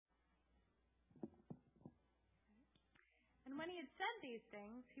said these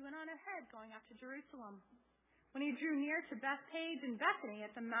things, he went on ahead, going up to Jerusalem. When he drew near to Bethphage and Bethany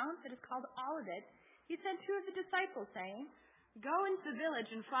at the mount that is called Olivet, he sent two of the disciples, saying, "Go into the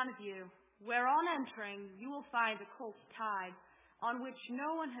village in front of you, where on entering you will find a colt tied, on which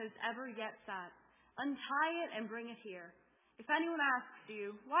no one has ever yet sat. Untie it and bring it here. If anyone asks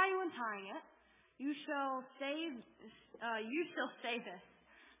you, 'Why are you untying it?' you shall say this,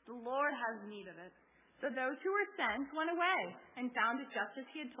 'The Lord has need of it.'" So those who were sent went away and found it just as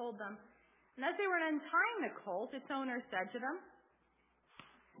he had told them. And as they were untying the colt, its owner said to them,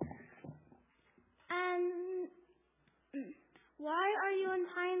 "And why are you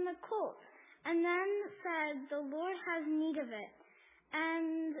untying the colt?" And then said, "The Lord has need of it."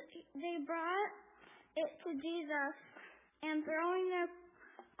 And they brought it to Jesus, and throwing their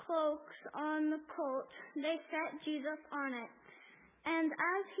cloaks on the colt, they set Jesus on it. And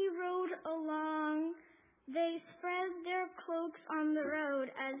as he rode along, they spread their cloaks on the road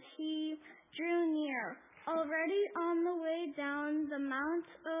as he drew near. Already on the way down the Mount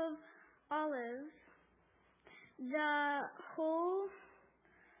of Olives, the whole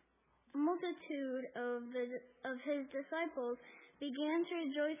multitude of his disciples began to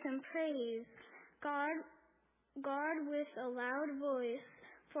rejoice and praise God with a loud voice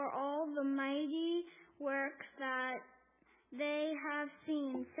for all the mighty works that they have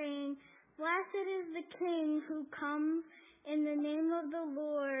seen, saying, "Blessed is the King who comes in the name of the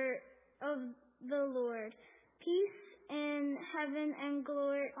Lord. Peace in heaven and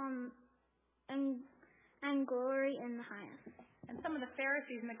glory in the highest." And some of the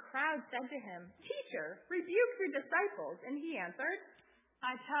Pharisees in the crowd said to him, "Teacher, rebuke your disciples." And he answered,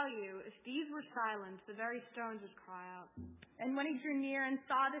 "I tell you, if these were silent, the very stones would cry out." And when he drew near and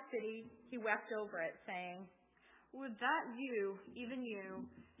saw the city, he wept over it, saying, "Would that you, even you,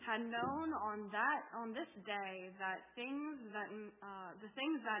 had known on this day that the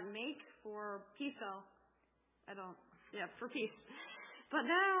things that make for peace. But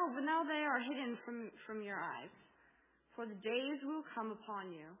now they are hidden from your eyes. For the days will come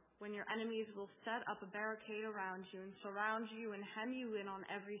upon you when your enemies will set up a barricade around you and surround you and hem you in on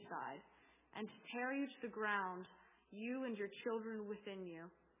every side, and to tear you to the ground, you and your children within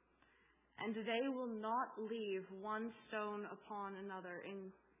you. And they will not leave one stone upon another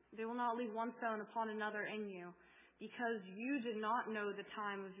in you, because you did not know the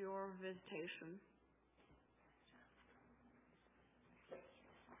time of your visitation."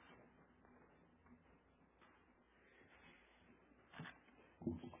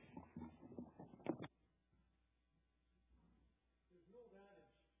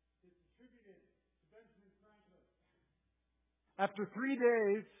 After 3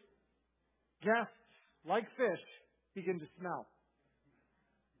 days, guests, like fish, begin to smell.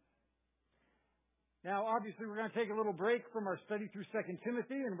 Now, obviously, we're going to take a little break from our study through 2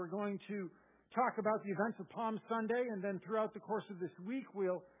 Timothy, and we're going to talk about the events of Palm Sunday, and then throughout the course of this week,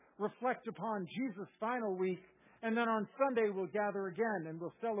 we'll reflect upon Jesus' final week, and then on Sunday, we'll gather again, and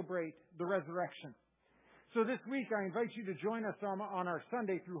we'll celebrate the resurrection. So this week, I invite you to join us on our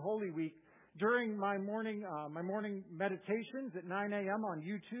Sunday through Holy Week. During my morning meditations at 9 a.m. on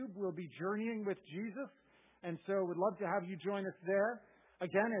YouTube, we'll be journeying with Jesus, and so we'd love to have you join us there.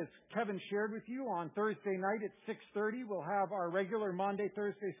 Again, as Kevin shared with you, on Thursday night at 6:30, we'll have our regular Maundy,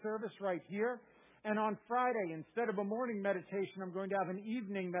 Thursday service right here. And on Friday, instead of a morning meditation, I'm going to have an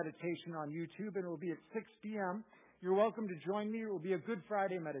evening meditation on YouTube, and it will be at 6 p.m. You're welcome to join me. It will be a Good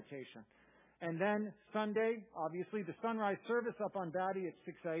Friday meditation. And then Sunday, obviously, the sunrise service up on Batty at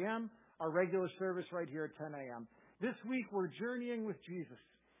 6 a.m., our regular service right here at 10 a.m. This week, we're journeying with Jesus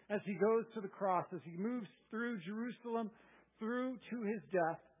as he goes to the cross, as he moves through Jerusalem, through to his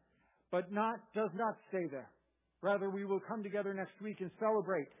death, but does not stay there. Rather, we will come together next week and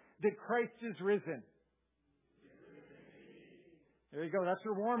celebrate that Christ is risen. There you go. That's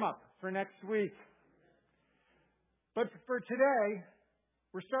your warm-up for next week. But for today,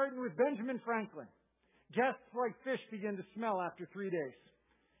 we're starting with Benjamin Franklin. Guests like fish begin to smell after 3 days.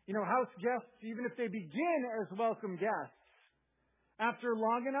 You know, house guests, even if they begin as welcome guests, after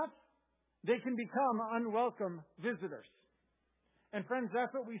long enough, they can become unwelcome visitors. And friends,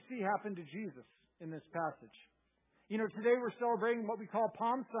 that's what we see happen to Jesus in this passage. You know, today we're celebrating what we call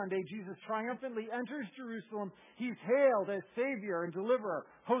Palm Sunday. Jesus triumphantly enters Jerusalem. He's hailed as Savior and Deliverer.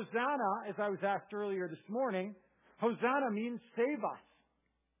 Hosanna, as I was asked earlier this morning, Hosanna means save us.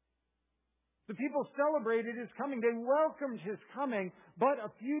 The people celebrated his coming. They welcomed his coming. But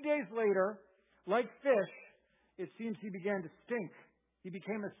a few days later, like fish, it seems he began to stink. He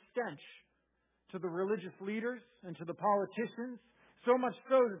became a stench to the religious leaders and to the politicians, so much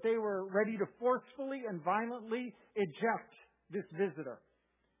so that they were ready to forcefully and violently eject this visitor.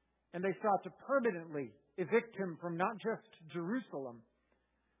 And they sought to permanently evict him from not just Jerusalem,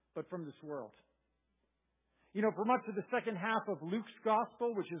 but from this world. You know, for much of the second half of Luke's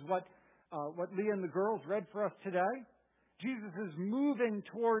gospel, which is what Leah and the girls read for us today, Jesus is moving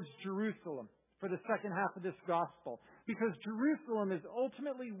towards Jerusalem for the second half of this gospel, because Jerusalem is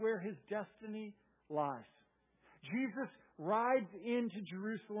ultimately where his destiny lies. Jesus rides into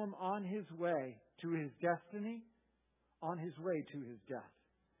Jerusalem on his way to his destiny, on his way to his death.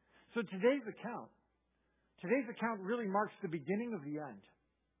 So today's account really marks the beginning of the end.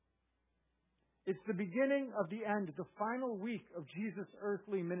 It's the beginning of the end, the final week of Jesus'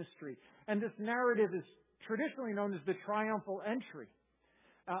 earthly ministry. And this narrative is traditionally known as the triumphal entry.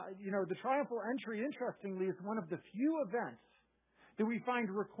 The triumphal entry, interestingly, is one of the few events that we find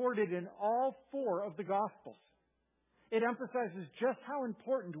recorded in all four of the Gospels. It emphasizes just how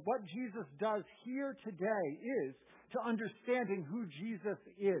important what Jesus does here today is to understanding who Jesus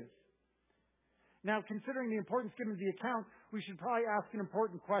is. Now, considering the importance given to the account, we should probably ask an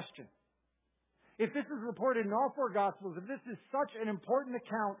important question. If this is reported in all four Gospels, if this is such an important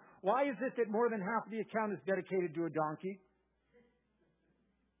account, why is it that more than half of the account is dedicated to a donkey?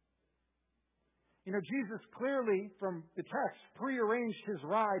 You know, Jesus clearly, from the text, prearranged his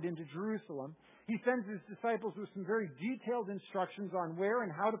ride into Jerusalem. He sends his disciples with some very detailed instructions on where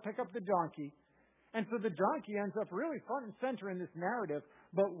and how to pick up the donkey. And so the donkey ends up really front and center in this narrative.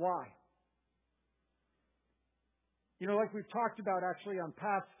 But why? You know, like we've talked about actually on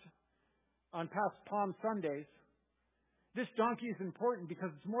past Palm Sundays, this donkey is important because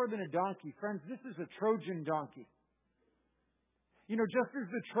it's more than a donkey. Friends, this is a Trojan donkey. You know, just as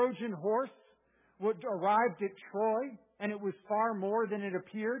the Trojan horse arrived at Troy, and it was far more than it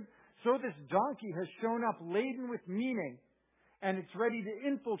appeared, so this donkey has shown up laden with meaning, and it's ready to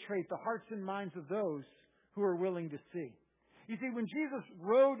infiltrate the hearts and minds of those who are willing to see. You see, when Jesus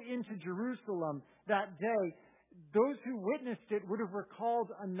rode into Jerusalem that day, those who witnessed it would have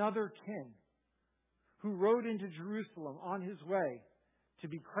recalled another king who rode into Jerusalem on his way to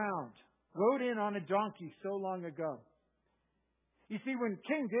be crowned, rode in on a donkey so long ago. You see, when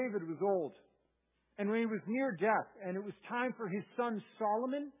King David was old, and when he was near death, and it was time for his son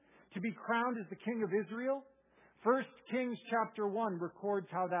Solomon to be crowned as the king of Israel, 1 Kings chapter 1 records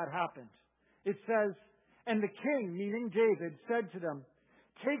how that happened. It says, "And the king," meaning David, "said to them,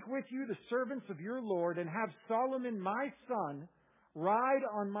 'Take with you the servants of your Lord, and have Solomon my son ride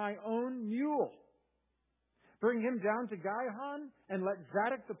on my own mule. Bring him down to Gihon, and let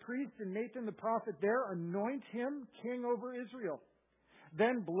Zadok the priest and Nathan the prophet there anoint him king over Israel.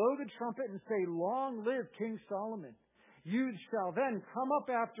 Then blow the trumpet and say, Long live King Solomon. You shall then come up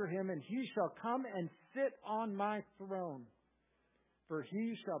after him, and he shall come and sit on my throne. For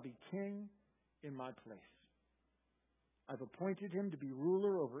he shall be king in my place. I've appointed him to be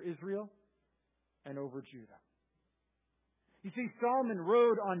ruler over Israel and over Judah.'" You see, Solomon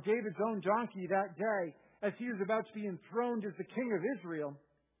rode on David's own donkey that day as he was about to be enthroned as the king of Israel.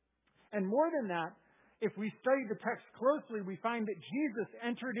 And more than that, if we study the text closely, we find that Jesus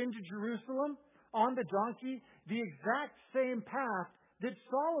entered into Jerusalem on the donkey the exact same path that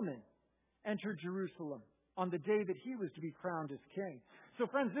Solomon entered Jerusalem on the day that he was to be crowned as king. So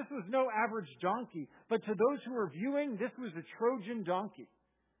friends, this was no average donkey, but to those who were viewing, this was a Trojan donkey.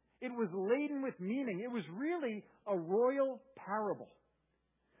 It was laden with meaning. It was really a royal parable.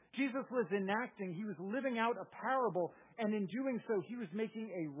 Jesus was enacting, he was living out a parable, and in doing so, he was making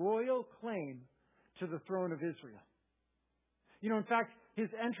a royal claim to the throne of Israel. You know, in fact, his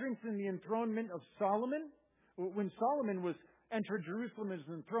entrance in the enthronement of Solomon, when Solomon was entered Jerusalem as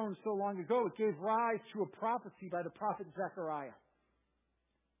enthroned so long ago, it gave rise to a prophecy by the prophet Zechariah.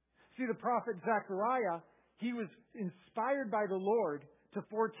 See, the prophet Zechariah, he was inspired by the Lord to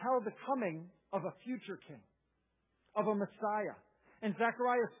foretell the coming of a future king, of a Messiah. And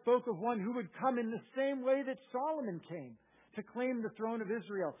Zechariah spoke of one who would come in the same way that Solomon came to claim the throne of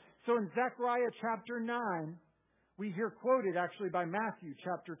Israel. So in Zechariah chapter 9, we hear quoted actually by Matthew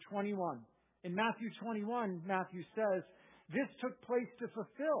chapter 21. In Matthew 21, Matthew says, "This took place to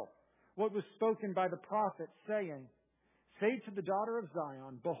fulfill what was spoken by the prophet, saying, Say to the daughter of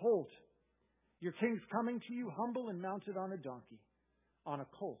Zion, Behold, your king's coming to you humble and mounted on a donkey, on a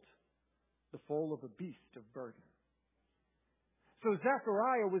colt, the foal of a beast of burden." So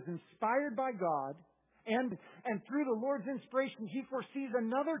Zechariah was inspired by God, and through the Lord's inspiration, he foresees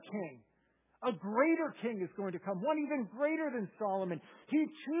another king. A greater king is going to come, one even greater than Solomon. He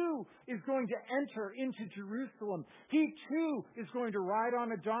too is going to enter into Jerusalem. He too is going to ride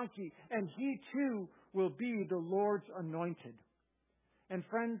on a donkey, and he too will be the Lord's anointed. And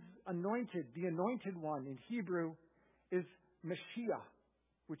friends, anointed, the anointed one in Hebrew, is Mashiach,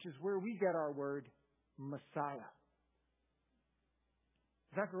 which is where we get our word Messiah.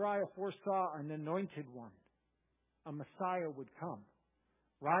 Zechariah foresaw an anointed one. A Messiah would come,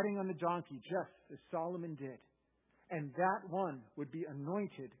 riding on the donkey, just as Solomon did. And that one would be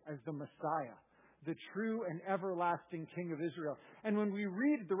anointed as the Messiah, the true and everlasting King of Israel. And when we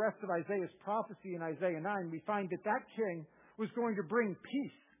read the rest of Isaiah's prophecy in Isaiah 9, we find that that king was going to bring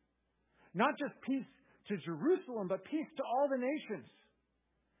peace. Not just peace to Jerusalem, but peace to all the nations.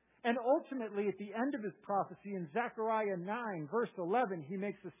 And ultimately, at the end of his prophecy in Zechariah 9, verse 11, he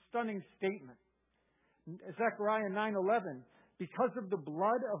makes a stunning statement. Zechariah 9:11, because of the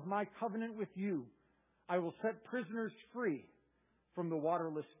blood of my covenant with you, I will set prisoners free from the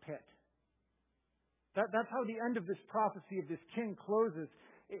waterless pit. That's how the end of this prophecy of this king closes.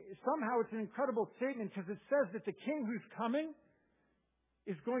 Somehow it's an incredible statement because it says that the king who's coming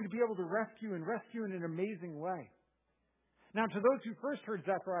is going to be able to rescue in an amazing way. Now, to those who first heard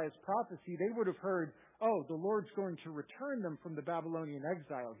Zechariah's prophecy, they would have heard, oh, the Lord's going to return them from the Babylonian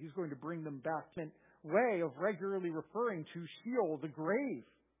exile. He's going to bring them back in a way of regularly referring to Sheol, the grave,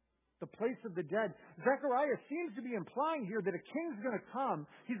 the place of the dead. Zechariah seems to be implying here that a king's going to come.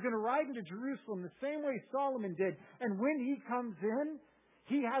 He's going to ride into Jerusalem the same way Solomon did. And when he comes in,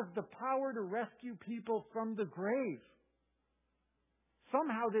 he has the power to rescue people from the grave.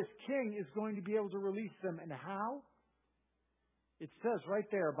 Somehow this king is going to be able to release them. And how? It says right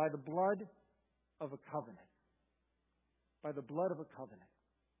there, by the blood of a covenant. By the blood of a covenant.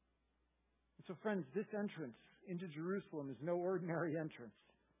 And so, friends, this entrance into Jerusalem is no ordinary entrance.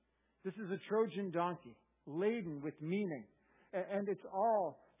 This is a Trojan donkey, laden with meaning. And it's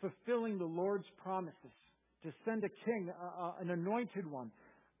all fulfilling the Lord's promises to send a king, an anointed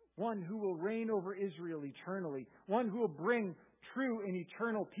one who will reign over Israel eternally, one who will bring true and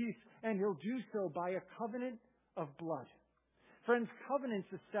eternal peace, and he'll do so by a covenant of blood. Friends, covenants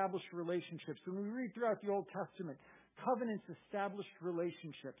establish relationships. When we read throughout the Old Testament, covenants established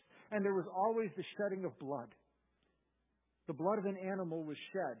relationships, and there was always the shedding of blood. The blood of an animal was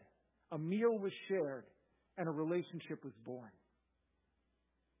shed, a meal was shared, and a relationship was born.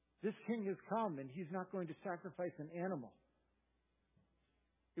 This king has come, and he's not going to sacrifice an animal.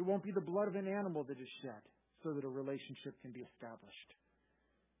 It won't be the blood of an animal that is shed so that a relationship can be established.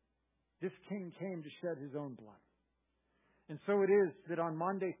 This king came to shed his own blood. And so it is that on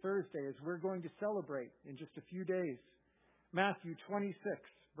Maundy, Thursday, as we're going to celebrate in just a few days, Matthew 26,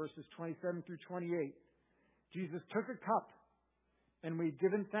 verses 27 through 28, Jesus took a cup, and when he'd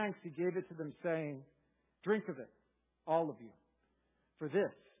given thanks, he gave it to them, saying, "Drink of it, all of you, for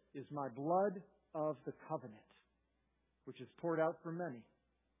this is my blood of the covenant, which is poured out for many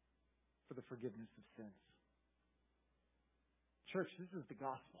for the forgiveness of sins." Church, this is the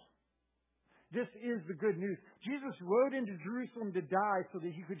gospel. This is the good news. Jesus rode into Jerusalem to die so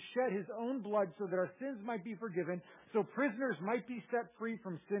that he could shed his own blood so that our sins might be forgiven, so prisoners might be set free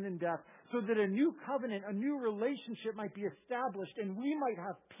from sin and death, so that a new covenant, a new relationship might be established, and we might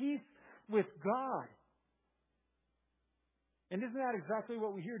have peace with God. And isn't that exactly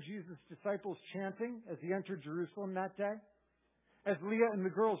what we hear Jesus' disciples chanting as he entered Jerusalem that day? As Leah and the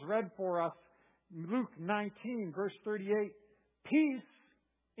girls read for us, Luke 19, verse 38, peace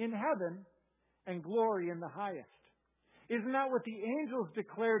in heaven and glory in the highest. Isn't that what the angels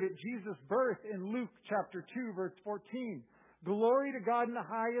declared at Jesus' birth in Luke chapter 2, verse 14? Glory to God in the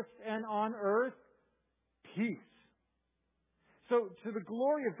highest, and on earth, peace. So, to the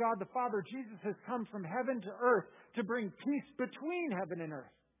glory of God the Father, Jesus has come from heaven to earth to bring peace between heaven and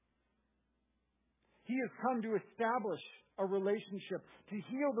earth. He has come to establish a relationship, to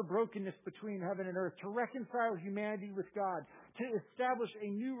heal the brokenness between heaven and earth, to reconcile humanity with God, to establish a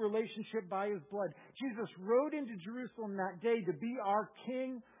new relationship by his blood. Jesus rode into Jerusalem that day to be our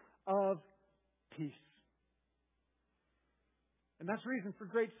King of peace. And that's reason for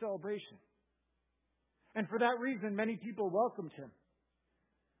great celebration. And for that reason, many people welcomed him.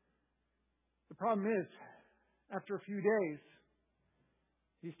 The problem is, after a few days,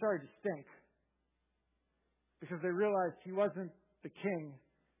 he started to stink. Because they realized he wasn't the king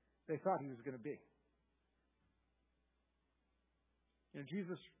they thought he was going to be. You know,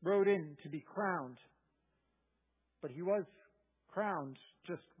 Jesus rode in to be crowned, but he was crowned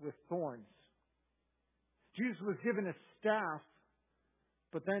just with thorns. Jesus was given a staff,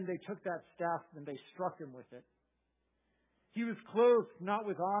 but then they took that staff and they struck him with it. He was clothed not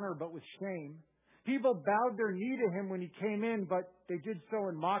with honor, but with shame. People bowed their knee to him when he came in, but they did so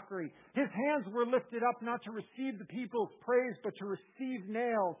in mockery. His hands were lifted up not to receive the people's praise, but to receive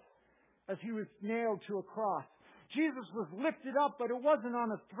nails as he was nailed to a cross. Jesus was lifted up, but it wasn't on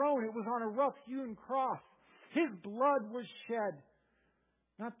a throne. It was on a rough-hewn cross. His blood was shed,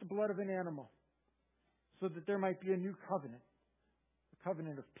 not the blood of an animal, so that there might be a new covenant, a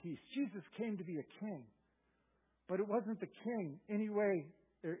covenant of peace. Jesus came to be a king, but it wasn't the king any way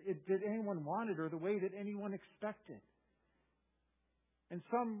that anyone wanted or the way that anyone expected. And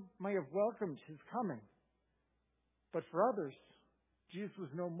some may have welcomed his coming, but for others, Jesus was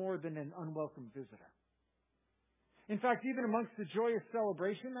no more than an unwelcome visitor. In fact, even amongst the joyous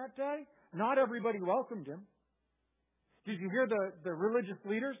celebration that day, not everybody welcomed him. Did you hear the religious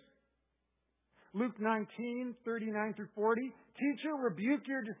leaders? Luke 19, 39 through 40. Teacher, rebuke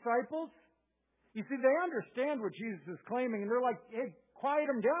your disciples. You see, they understand what Jesus is claiming, and they're like, hey, quiet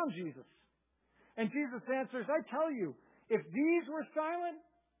them down, Jesus. And Jesus answers, I tell you, if these were silent,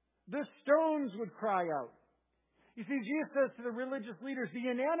 the stones would cry out. You see, Jesus says to the religious leaders,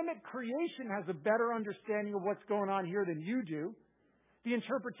 the inanimate creation has a better understanding of what's going on here than you do. The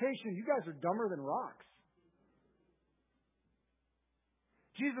interpretation, you guys are dumber than rocks.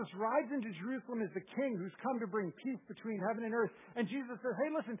 Jesus rides into Jerusalem as the king who's come to bring peace between heaven and earth. And Jesus says, hey,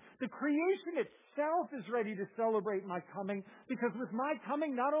 listen, the creation itself is ready to celebrate my coming, because with my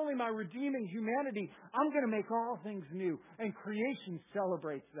coming, not only am I redeeming humanity, I'm going to make all things new. And creation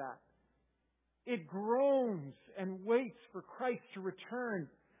celebrates that. It groans and waits for Christ to return,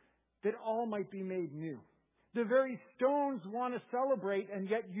 that all might be made new. The very stones want to celebrate, and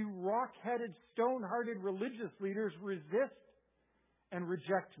yet you rock-headed, stone-hearted religious leaders resist and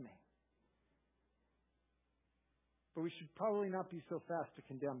reject me. But we should probably not be so fast to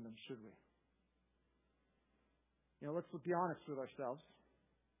condemn them, should we? You know, let's be honest with ourselves.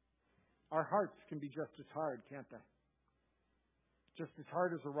 Our hearts can be just as hard, can't they? Just as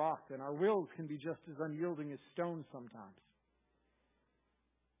hard as a rock, and our wills can be just as unyielding as stone sometimes.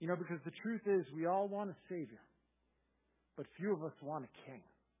 You know, because the truth is, we all want a Savior, but few of us want a king.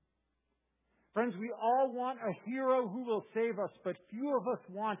 Friends, we all want a hero who will save us, but few of us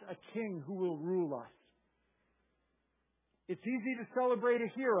want a king who will rule us. It's easy to celebrate a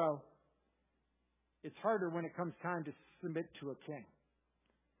hero. It's harder when it comes time to submit to a king.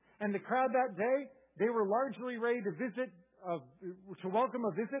 And the crowd that day, they were largely ready to welcome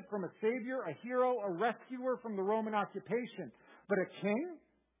a visit from a savior, a hero, a rescuer from the Roman occupation. But a king?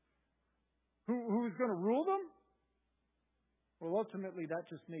 Who's going to rule them? Well, ultimately, that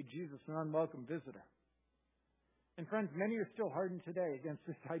just made Jesus an unwelcome visitor. And friends, many are still hardened today against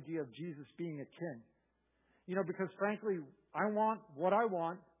this idea of Jesus being a king. You know, because frankly, I want what I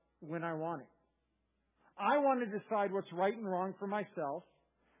want when I want it. I want to decide what's right and wrong for myself.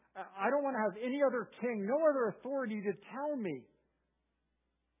 I don't want to have any other king, no other authority to tell me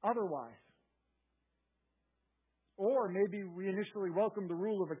otherwise. Or maybe we initially welcome the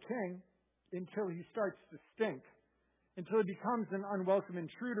rule of a king until he starts to stink, until he becomes an unwelcome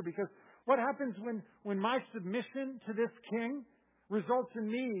intruder. Because what happens when my submission to this king results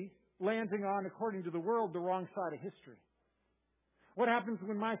in me landing on, according to the world, the wrong side of history? What happens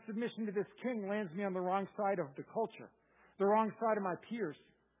when my submission to this king lands me on the wrong side of the culture, the wrong side of my peers?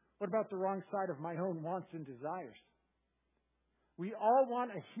 What about the wrong side of my own wants and desires? We all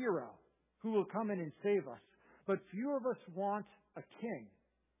want a hero who will come in and save us, but few of us want a king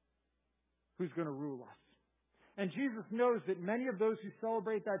who's going to rule us. And Jesus knows that many of those who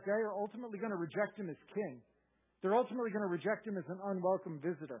celebrate that day are ultimately going to reject him as king. They're ultimately going to reject him as an unwelcome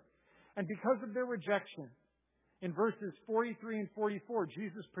visitor. And because of their rejection, in verses 43 and 44,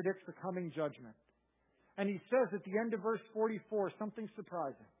 Jesus predicts the coming judgment. And he says at the end of verse 44 something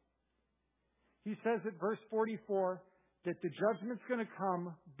surprising. He says at verse 44 that the judgment's going to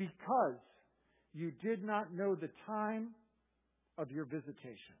come because you did not know the time of your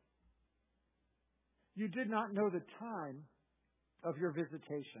visitation. You did not know the time of your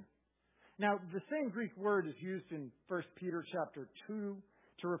visitation. Now, the same Greek word is used in 1 Peter chapter 2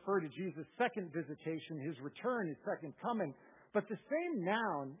 to refer to Jesus' second visitation, his return, his second coming. But the same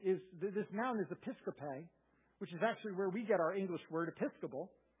noun this noun is episkope, which is actually where we get our English word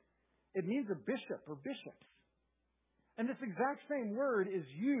episcopal. It means a bishop or bishops. And this exact same word is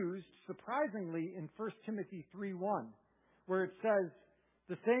used, surprisingly, in 1 Timothy 3:1, where it says,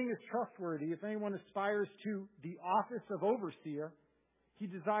 the saying is trustworthy. If anyone aspires to the office of overseer, he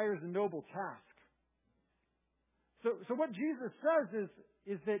desires a noble task. So what Jesus says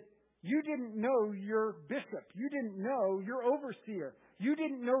is that you didn't know your bishop. You didn't know your overseer. You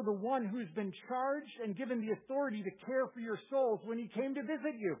didn't know the one who's been charged and given the authority to care for your souls when he came to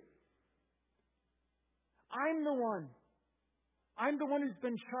visit you. I'm the one. I'm the one who's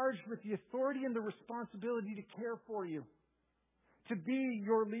been charged with the authority and the responsibility to care for you, to be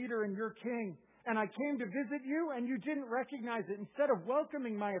your leader and your king. And I came to visit you, and you didn't recognize it. Instead of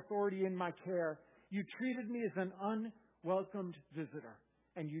welcoming my authority and my care, You treated me as an unwelcomed visitor,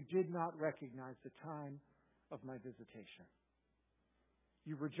 and you did not recognize the time of my visitation.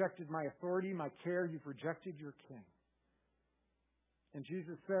 You've rejected my authority, my care. You've rejected your king. And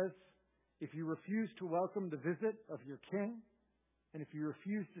Jesus says, if you refuse to welcome the visit of your king, and if you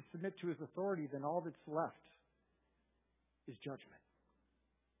refuse to submit to his authority, then all that's left is judgment.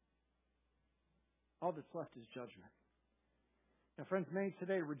 All that's left is judgment. Now, friends, many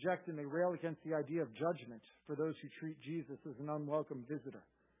today reject and they rail against the idea of judgment for those who treat Jesus as an unwelcome visitor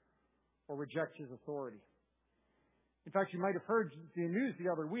or reject his authority. In fact, you might have heard the news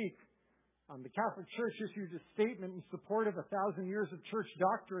the other week. The Catholic Church issued a statement in support of 1,000 years of church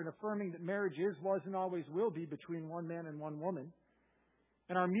doctrine affirming that marriage is, was, and always will be between one man and one woman.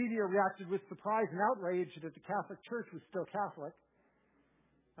 And our media reacted with surprise and outrage that the Catholic Church was still Catholic.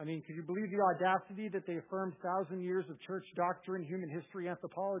 I mean, could you believe the audacity that they affirmed 1,000 years of church doctrine, human history,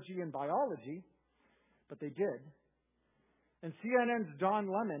 anthropology, and biology? But they did. And CNN's Don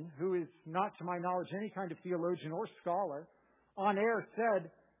Lemon, who is not, to my knowledge, any kind of theologian or scholar, on air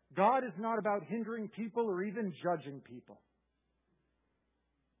said, God is not about hindering people or even judging people.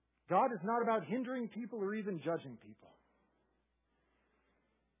 God is not about hindering people or even judging people.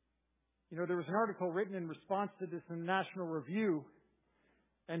 You know, there was an article written in response to this in the National Review,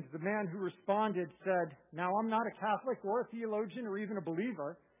 and the man who responded said, now, I'm not a Catholic or a theologian or even a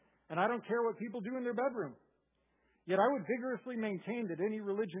believer, and I don't care what people do in their bedroom. Yet I would vigorously maintain that any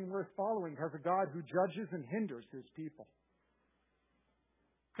religion worth following has a God who judges and hinders his people.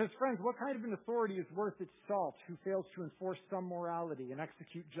 Because, friends, what kind of an authority is worth its salt who fails to enforce some morality and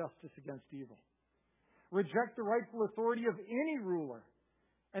execute justice against evil? Reject the rightful authority of any ruler,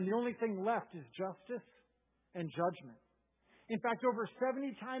 and the only thing left is justice and judgment. In fact, over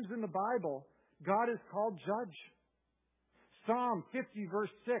 70 times in the Bible, God is called judge. Psalm 50, verse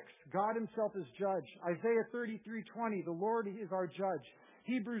 6, God himself is judge. Isaiah 33:20, the Lord is our judge.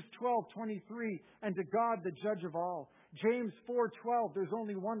 Hebrews 12:23, and to God the judge of all. James 4:12, there's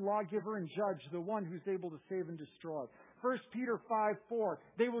only one lawgiver and judge, the one who's able to save and destroy. 1 Peter 5:4,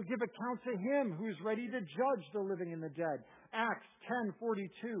 they will give account to him who is ready to judge the living and the dead. Acts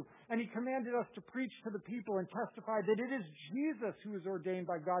 10:42, and he commanded us to preach to the people and testify that it is Jesus who is ordained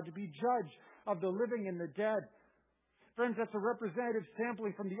by God to be judge of the living and the dead. Friends, that's a representative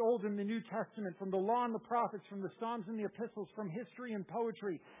sampling from the Old and the New Testament, from the Law and the Prophets, from the Psalms and the Epistles, from history and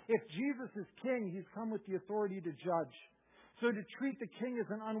poetry. If Jesus is king, he's come with the authority to judge. So to treat the king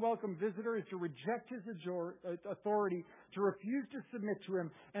as an unwelcome visitor is to reject his authority, to refuse to submit to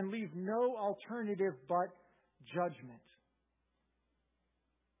him, and leave no alternative but judgment.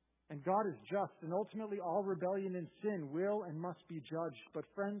 And God is just, and ultimately all rebellion and sin will and must be judged. But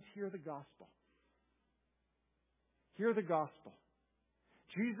friends, hear the gospel. Hear the gospel.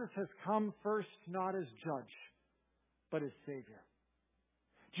 Jesus has come first not as judge, but as Savior.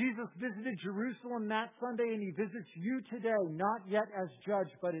 Jesus visited Jerusalem that Sunday, and he visits you today, not yet as judge,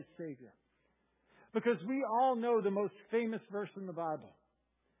 but as Savior. Because we all know the most famous verse in the Bible.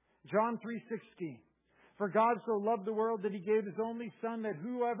 John 3:16. For God so loved the world that he gave his only Son, that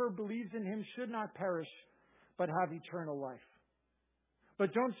whoever believes in him should not perish, but have eternal life.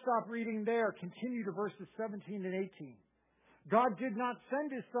 But don't stop reading there. Continue to verses 17 and 18. God did not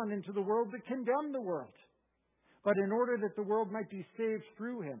send his Son into the world to condemn the world, but in order that the world might be saved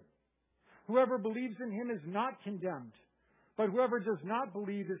through him. Whoever believes in him is not condemned, but whoever does not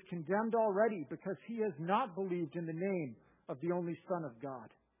believe is condemned already, because he has not believed in the name of the only Son of God.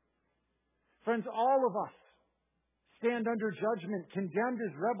 Friends, all of us stand under judgment, condemned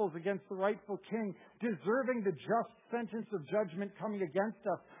as rebels against the rightful king, deserving the just sentence of judgment coming against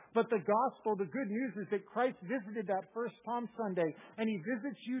us. But the gospel, the good news is that Christ visited that first Palm Sunday, and he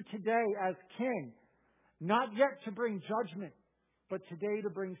visits you today as king, not yet to bring judgment, but today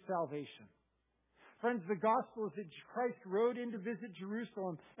to bring salvation. Friends, the gospel is that Christ rode in to visit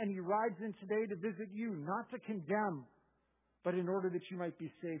Jerusalem, and he rides in today to visit you, not to condemn, but in order that you might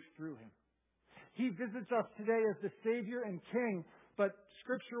be saved through him. He visits us today as the Savior and King, but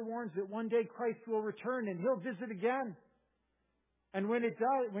Scripture warns that one day Christ will return and he'll visit again. And when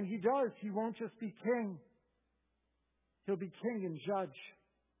he does, he won't just be King. He'll be King and Judge.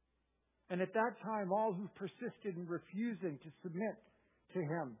 And at that time, all who've persisted in refusing to submit to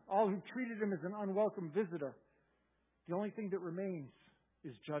him, all who've treated him as an unwelcome visitor, the only thing that remains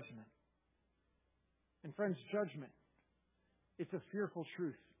is judgment. And friends, judgment, it's a fearful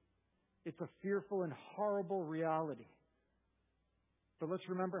truth. It's a fearful and horrible reality. But let's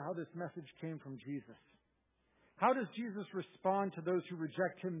remember how this message came from Jesus. How does Jesus respond to those who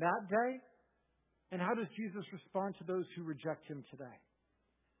reject him that day? And how does Jesus respond to those who reject him today?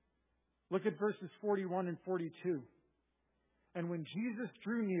 Look at verses 41 and 42. And when Jesus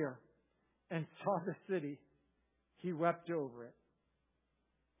drew near and saw the city, he wept over it,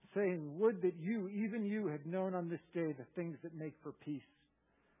 saying, would that you, even you, had known on this day the things that make for peace.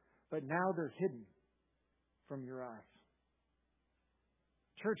 But now they're hidden from your eyes.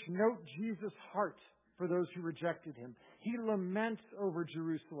 Church, note Jesus' heart for those who rejected him. He laments over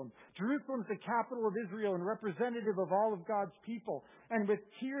Jerusalem. Jerusalem is the capital of Israel and representative of all of God's people. And with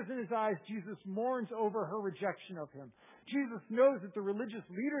tears in his eyes, Jesus mourns over her rejection of him. Jesus knows that the religious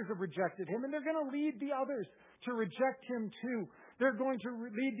leaders have rejected him, and they're going to lead the others to reject him too. They're going to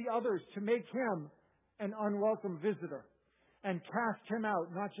lead the others to make him an unwelcome visitor and cast him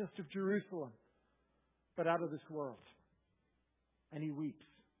out, not just of Jerusalem, but out of this world. And he weeps.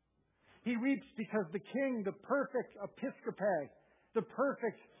 He weeps because the king, the perfect episcope, the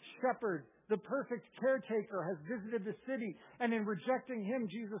perfect shepherd, the perfect caretaker has visited the city. And in rejecting him,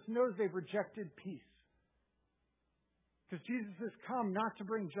 Jesus knows they've rejected peace. Because Jesus has come not to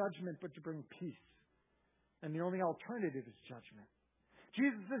bring judgment, but to bring peace. And the only alternative is judgment.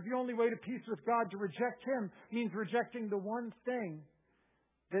 Jesus is the only way to peace with God. To reject him means rejecting the one thing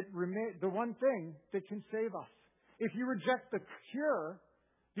that can save us. If you reject the cure,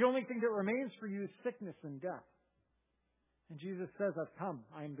 the only thing that remains for you is sickness and death. And Jesus says, I've come.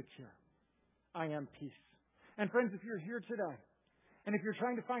 I am the cure. I am peace. And friends, if you're here today, and if you're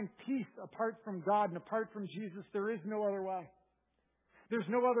trying to find peace apart from God and apart from Jesus, there is no other way. There's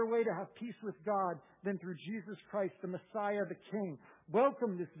no other way to have peace with God than through Jesus Christ, the Messiah, the King.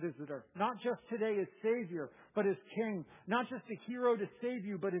 Welcome this visitor, not just today as Savior, but as King. Not just a hero to save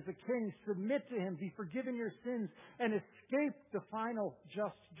you, but as a King. Submit to him, be forgiven your sins, and escape the final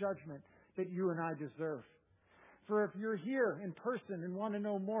just judgment that you and I deserve. For if you're here in person and want to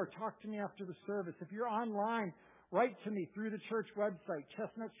know more, talk to me after the service. If you're online, write to me through the church website,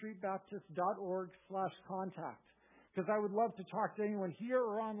 chestnutstreetbaptist.org/contact. Because I would love to talk to anyone here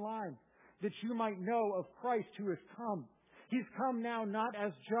or online that you might know of Christ who has come. He's come now not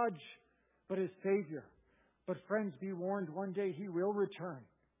as judge, but as Savior. But friends, be warned, one day he will return.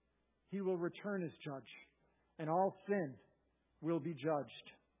 He will return as judge. And all sin will be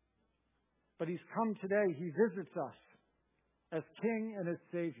judged. But he's come today. He visits us as King and as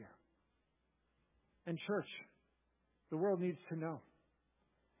Savior. And church, the world needs to know.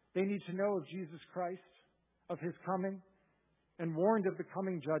 They need to know of Jesus Christ, of his coming, and warned of the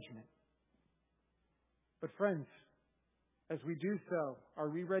coming judgment. But friends, as we do so, are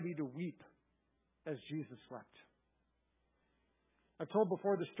we ready to weep as Jesus wept? I've told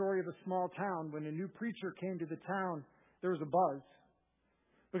before the story of a small town. When a new preacher came to the town, there was a buzz.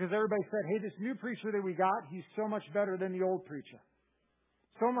 Because everybody said, hey, this new preacher that we got, he's so much better than the old preacher.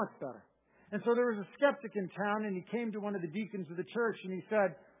 So much better. And so there was a skeptic in town, and he came to one of the deacons of the church, and he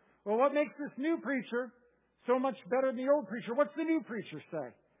said, well, what makes this new preacher so much better than the old preacher? What's the new preacher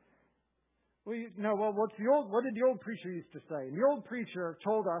say? What did the old preacher used to say? And the old preacher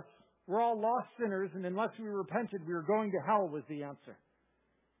told us, we're all lost sinners, and unless we repented, we were going to hell, was the answer.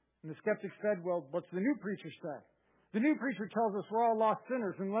 And the skeptic said, well, what's the new preacher say? The new preacher tells us we're all lost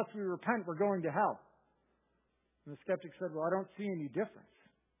sinners, and unless we repent, we're going to hell. And the skeptic said, well, I don't see any difference.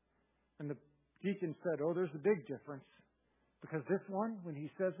 And the deacon said, oh, there's a big difference. Because this one, when he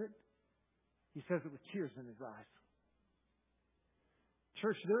says it with tears in his eyes.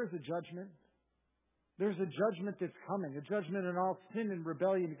 Church, there is a judgment. There's a judgment that's coming. A judgment on all sin and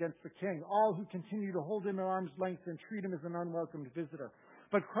rebellion against the King. All who continue to hold him at arm's length and treat him as an unwelcomed visitor.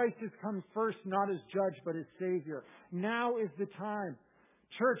 But Christ has come first, not as judge, but as Savior. Now is the time.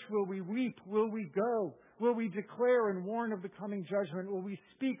 Church, will we weep? Will we go? Will we declare and warn of the coming judgment? Will we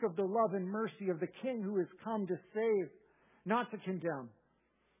speak of the love and mercy of the King who has come to save, not to condemn?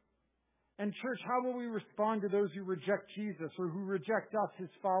 And church, how will we respond to those who reject Jesus or who reject us,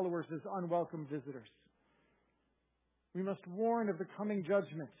 his followers, as unwelcome visitors? We must warn of the coming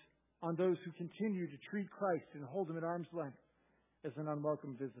judgment on those who continue to treat Christ and hold him at arm's length as an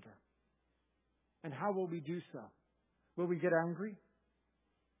unwelcome visitor. And how will we do so? Will we get angry?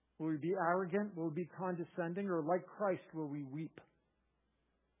 Will we be arrogant? Will we be condescending? Or like Christ, will we weep?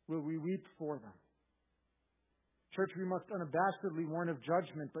 Will we weep for them? Church, we must unabashedly warn of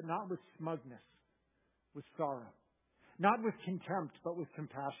judgment, but not with smugness, with sorrow. Not with contempt, but with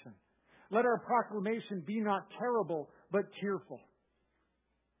compassion. Let our proclamation be not terrible, but tearful.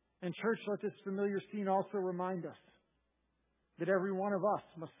 And church, let this familiar scene also remind us that every one of us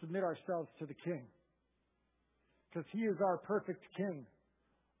must submit ourselves to the King. Because he is our perfect King,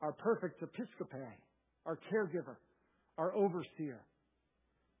 our perfect episcope, our caregiver, our overseer.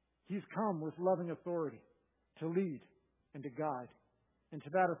 He's come with loving authority to lead and to guide And to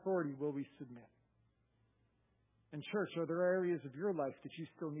that authority will we submit. And church, are there areas of your life that you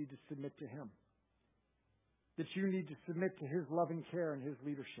still need to submit to Him? That you need to submit to His loving care and His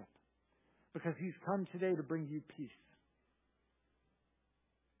leadership? Because He's come today to bring you peace.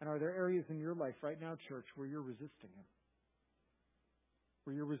 And are there areas in your life right now, church, where you're resisting Him?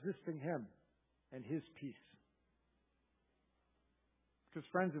 Where you're resisting Him and His peace? Because,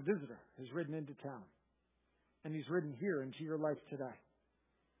 friends, a visitor has ridden into town. And he's ridden here into your life today.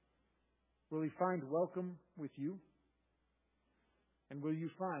 Will he find welcome with you? And will you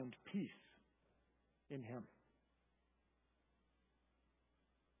find peace in him?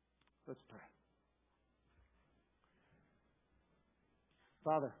 Let's pray.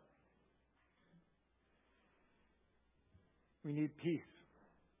 Father, we need peace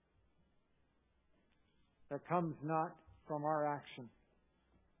that comes not from our action,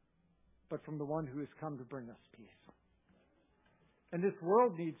 but from the one who has come to bring us peace. And this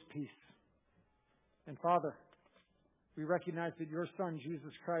world needs peace. And Father, we recognize that your Son,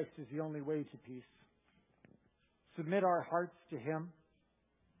 Jesus Christ, is the only way to peace. Submit our hearts to Him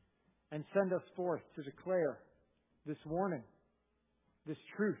and send us forth to declare this warning, this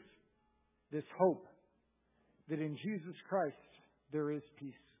truth, this hope, that in Jesus Christ there is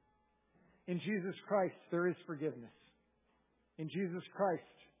peace. In Jesus Christ there is forgiveness. In Jesus Christ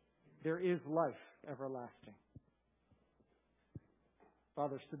there is life everlasting.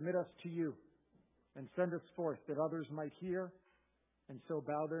 Father, submit us to you and send us forth that others might hear and so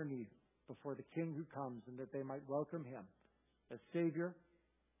bow their knee before the King who comes, and that they might welcome Him as Savior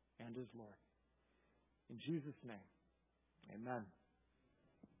and as Lord. In Jesus' name, amen.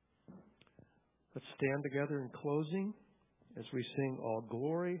 Let's stand together in closing as we sing All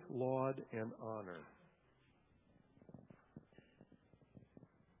Glory, Laud, and Honor.